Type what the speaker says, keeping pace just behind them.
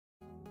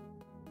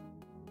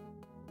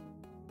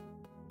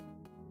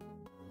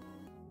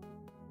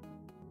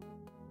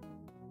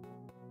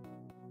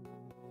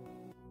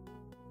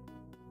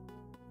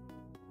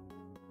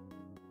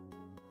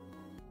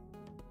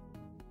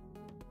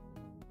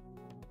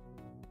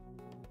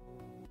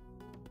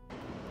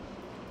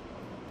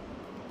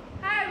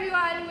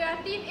everyone, we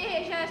are Team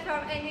AHS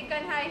from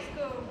Anglican High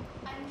School.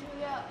 I'm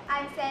Julia.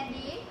 I'm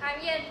Sandy.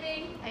 I'm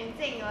Yanping. I'm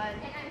Jingyuan.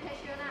 And I'm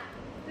Tashiona.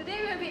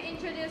 Today we'll be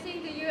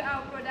introducing to you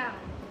our product.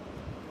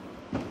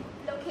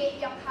 Locate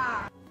your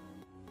car.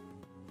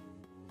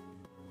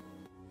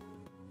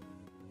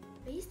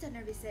 Based on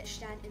a research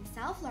done in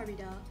South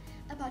Florida,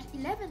 about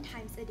 11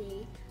 times a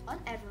day, on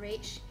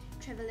average,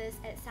 travelers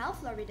at South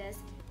Florida's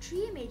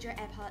 3 major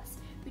airports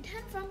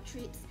return from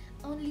trips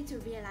only to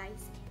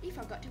realize they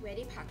forgot where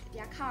they parked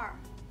their car.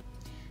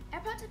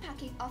 Airport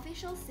parking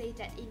officials say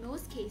that in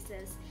most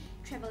cases,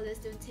 travelers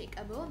don't take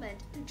a moment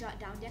to jot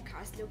down their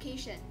car's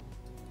location.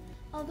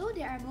 Although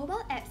there are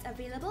mobile apps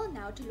available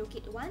now to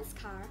locate one's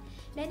car,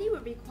 many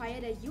would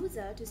require the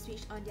user to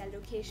switch on their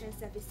location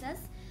services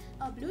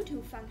or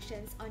Bluetooth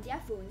functions on their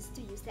phones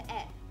to use the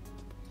app.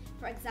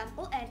 For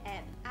example, an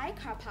app,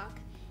 iCarpark,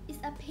 is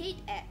a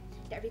paid app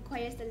that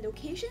requires the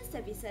location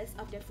services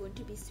of the phone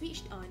to be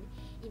switched on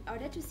in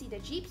order to see the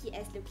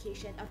GPS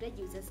location of the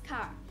user's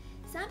car.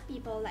 Some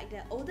people, like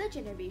the older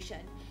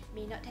generation,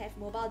 may not have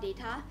mobile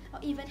data or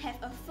even have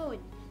a phone,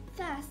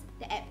 thus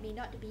the app may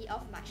not be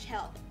of much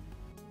help.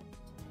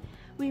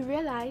 We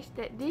realized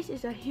that this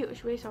is a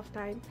huge waste of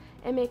time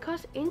and may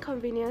cause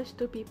inconvenience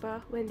to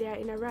people when they are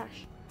in a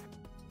rush.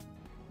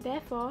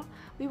 Therefore,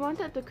 we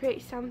wanted to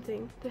create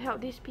something to help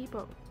these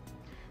people.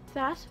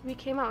 Thus, we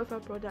came up with a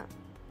product,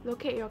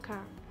 Locate Your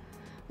Car.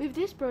 With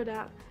this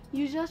product,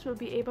 users will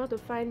be able to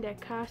find their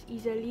cars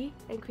easily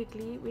and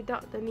quickly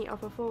without the need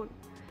of a phone.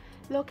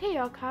 Locate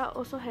Your Car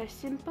also has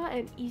simple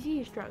and easy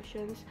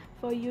instructions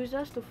for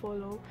users to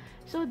follow,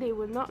 so they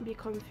will not be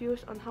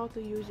confused on how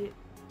to use it.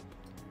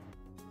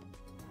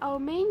 Our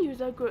main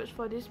user groups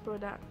for this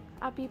product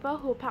are people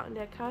who park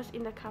their cars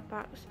in the car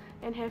parks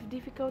and have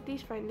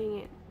difficulties finding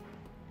it.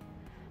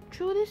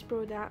 Through this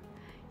product,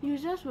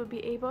 users will be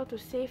able to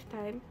save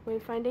time when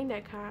finding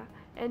their car,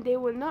 and they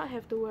will not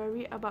have to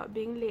worry about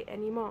being late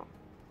anymore.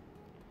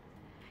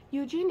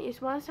 Eugene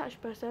is one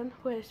such person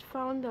who has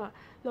found the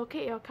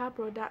Locate Your Car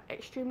product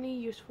extremely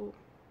useful.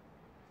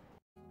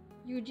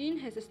 Eugene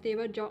has a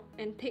stable job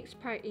and takes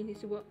pride in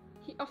his work.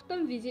 He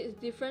often visits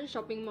different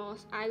shopping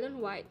malls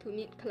island-wide to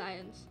meet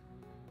clients.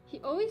 He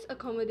always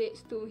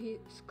accommodates to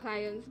his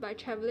clients by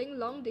traveling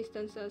long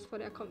distances for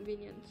their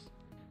convenience.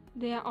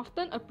 They are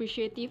often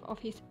appreciative of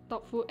his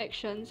thoughtful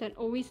actions and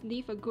always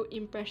leave a good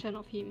impression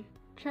of him.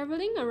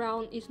 Traveling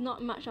around is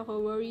not much of a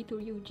worry to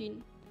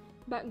Eugene,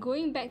 but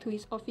going back to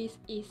his office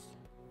is.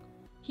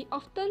 He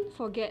often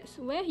forgets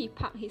where he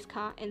parked his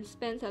car and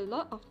spends a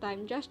lot of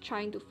time just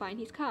trying to find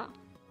his car.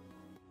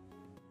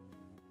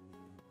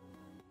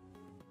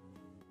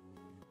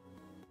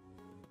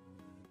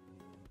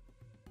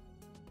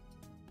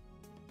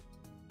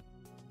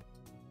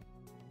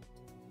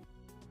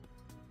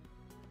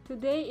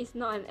 Today is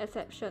not an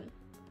exception.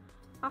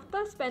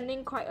 After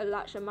spending quite a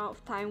large amount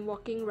of time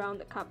walking around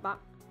the car park,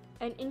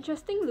 an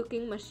interesting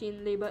looking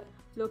machine labelled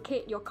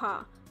Locate Your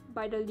Car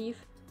by the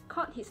lift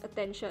caught his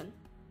attention.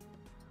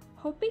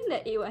 Hoping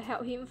that it will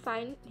help him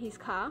find his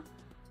car,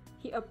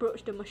 he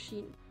approached the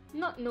machine.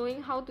 Not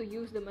knowing how to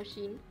use the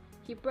machine,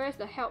 he pressed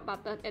the help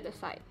button at the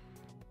side.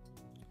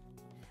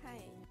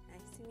 Hi,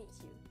 nice to meet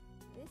you.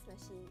 This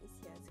machine is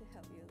here to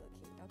help you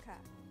locate your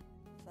car.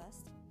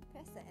 First,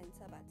 press the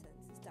enter button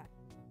to start.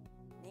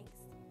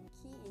 Next,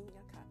 key in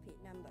your car plate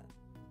number.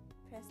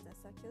 Press the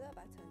circular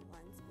button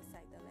once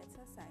beside the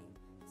letter sign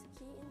to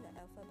key in the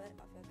alphabet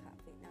of your car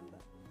plate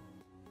number.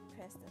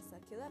 Press the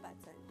circular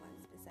button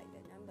once beside the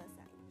number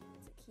sign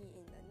to key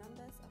in the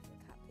numbers of your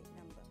car plate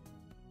number.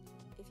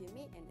 If you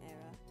made an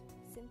error,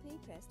 simply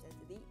press the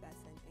delete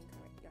button and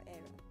correct your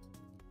error.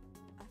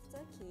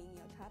 After keying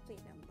your car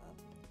plate number,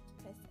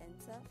 press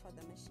enter for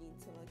the machine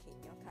to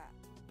locate your car.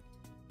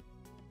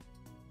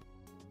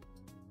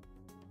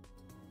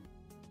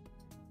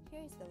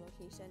 Here is the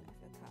location of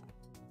your car.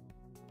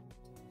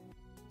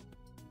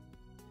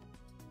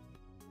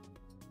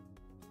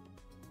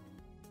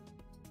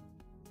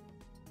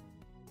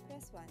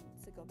 Press 1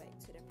 to go back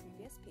to the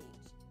previous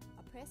page,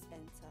 or press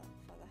enter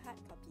for the hard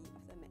copy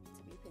of the map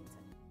to be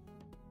printed.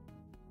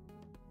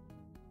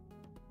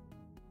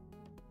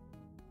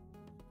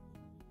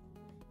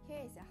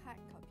 Here is a hard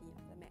copy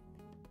of the map.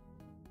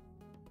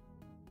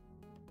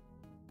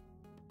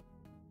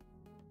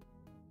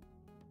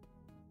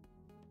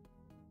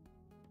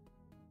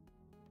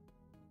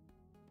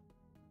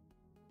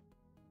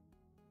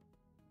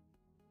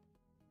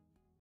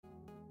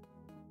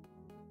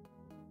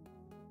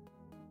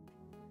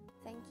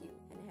 Thank you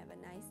and have a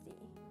nice day.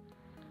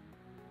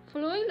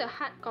 Following the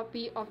hard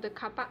copy of the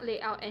car park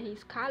layout and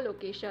his car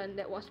location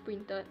that was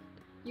printed,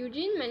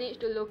 Eugene managed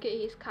to locate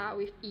his car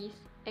with ease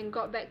and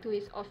got back to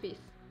his office.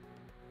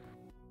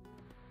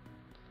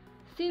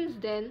 Since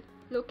then,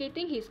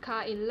 locating his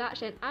car in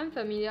large and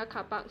unfamiliar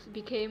car parks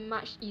became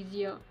much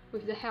easier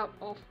with the help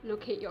of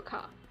Locate Your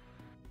Car.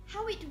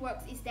 How it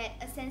works is that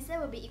a sensor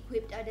will be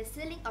equipped on the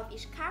ceiling of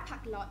each car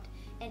park lot,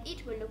 and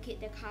it will locate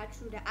the car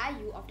through the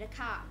IU of the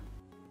car.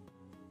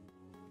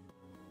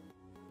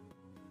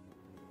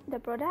 The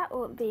product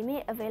would be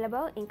made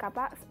available in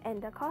carparks and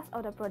the cost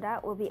of the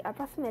product will be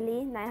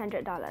approximately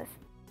 $900.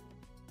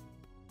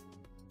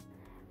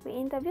 We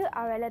interviewed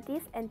our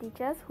relatives and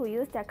teachers who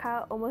use their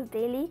car almost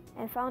daily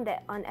and found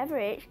that on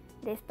average,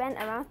 they spend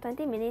around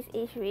 20 minutes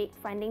each week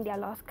finding their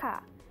lost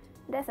car.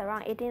 That's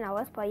around 18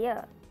 hours per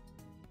year.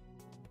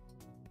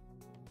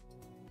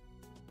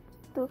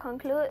 To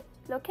conclude,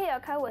 Locate Your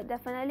Car would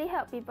definitely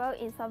help people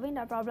in solving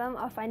the problem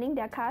of finding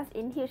their cars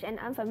in huge and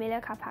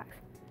unfamiliar car parks.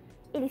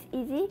 It is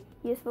easy,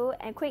 useful,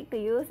 and quick to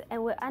use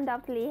and will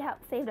undoubtedly help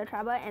save the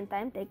trouble and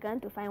time taken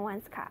to find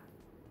one's car.